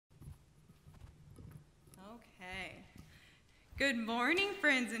Good morning,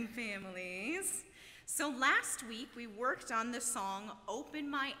 friends and families. So last week we worked on the song, Open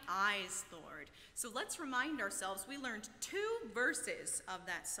My Eyes, Lord. So let's remind ourselves, we learned 2 verses of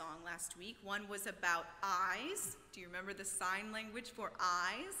that song last week. One was about eyes. Do you remember the sign language for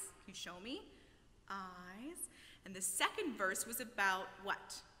eyes? Can you show me? Eyes. And the second verse was about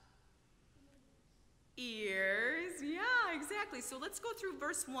what? Ears. Yeah, exactly. So let's go through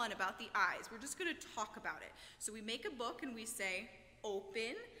verse 1 about the eyes. We're just going to talk about it. So we make a book and we say,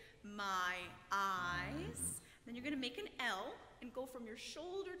 open my eyes. Then you're going to make an L and go from your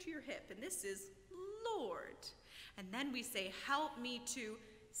shoulder to your hip. And this is Lord. And then we say, help me to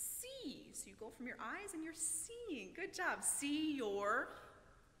see. So you go from your eyes and you're seeing. Good job. See your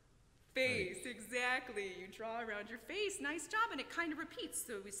face. Exactly. You draw around your face. Nice job. And it kind of repeats.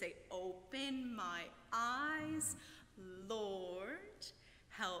 So we say, open my eyes, Lord.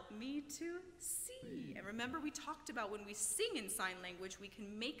 Help me to see. And remember, we talked about when we sing in sign language, we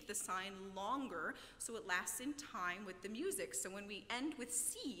can make the sign longer so it lasts in time with the music. So when we end with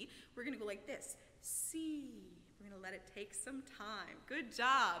see, we're going to go like this. See. We're going to let it take some time. Good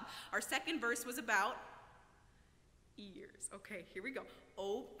job. Our second verse was about ears. Okay, here we go.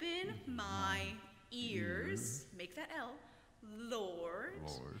 Open my ears. Make that L.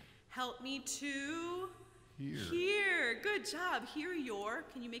 Lord. Help me to hear. Good job. Hear your.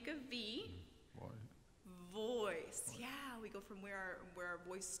 Can you make a V? Voice. Yeah, we go from where our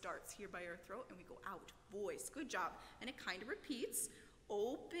voice starts, here by our throat, and we go out. Voice. Good job. And it kind of repeats.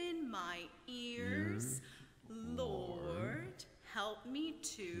 Open my ears, Lord. Help me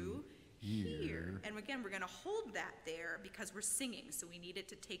to hear. And again, we're going to hold that there because we're singing, so we need it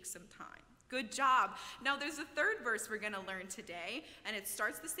to take some time. Good job. Now there's a third verse we're going to learn today, and it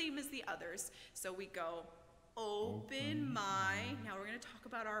starts the same as the others. So we go, open my, now we're going to talk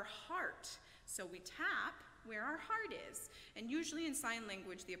about our heart. So we tap where our heart is. And usually in sign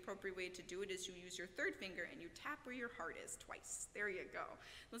language, the appropriate way to do it is you use your third finger and you tap where your heart is twice. There you go.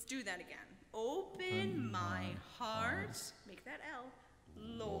 Let's do that again. Open my heart. Make that L.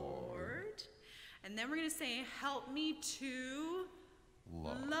 Lord. And then we're going to say, help me to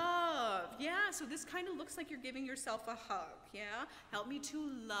love. Yeah, so this kind of looks like you're giving yourself a hug. Yeah, help me to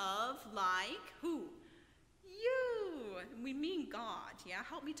love like who? You. We mean God. Yeah,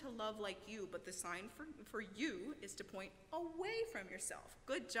 help me to love like you, but the sign for you is to point away from yourself.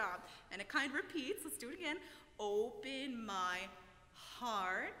 Good job. And it kind of repeats. Let's do it again. Open my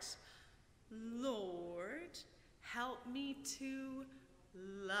heart, Lord. Help me to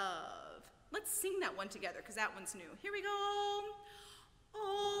love. Let's sing that one together because that one's new. Here we go.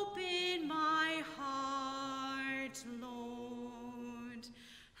 Open my heart, Lord.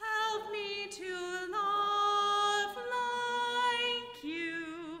 Help me to love like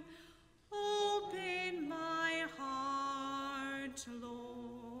you. Open my heart,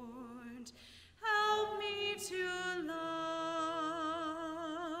 Lord. Help me to love.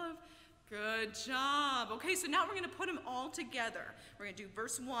 Good job. Okay, so now we're going to put them all together. We're going to do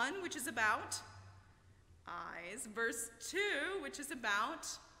verse 1, which is about eyes. Verse 2, which is about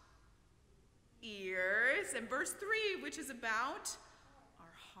ears. And verse 3, which is about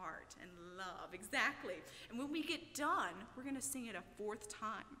our heart and love. Exactly. And when we get done, we're going to sing it a 4th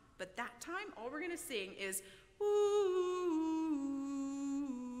time. But that time, all we're going to sing is ooh.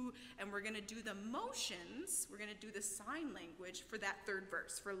 And we're going to do the motions. We're going to do the sign language for that 3rd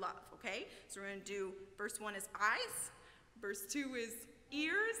verse, for love, okay? So we're going to do verse 1 is eyes. Verse 2 is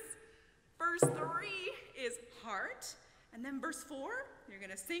ears. Verse 3 is heart. And then verse 4, you're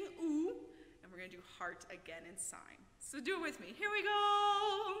going to sing ooh. And we're going to do heart again in sign. So do it with me. Here we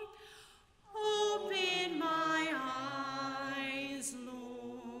go. Open my eyes,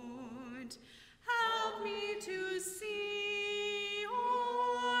 Lord. Help me to see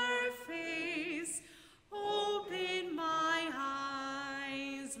your face. Open my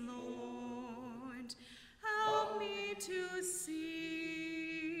eyes, Lord. Help me to see.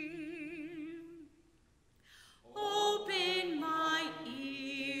 Open my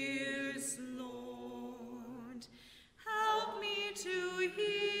ears, Lord. Help me to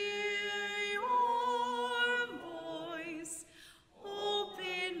hear your voice.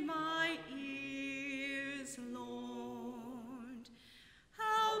 Open my ears, Lord.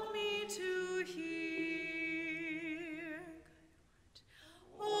 Help me to hear.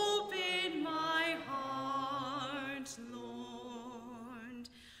 Open my heart, Lord.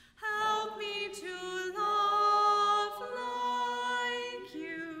 Help me to love like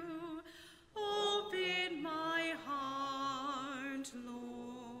you. Open my heart,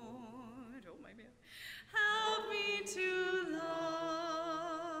 Lord. Oh, my man. Help me to love.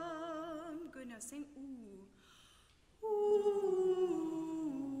 Good, now sing ooh. Ooh.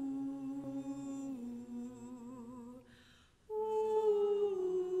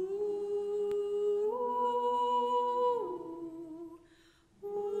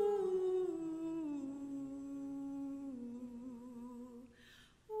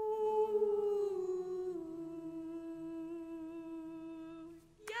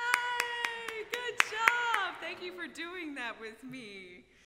 that with me.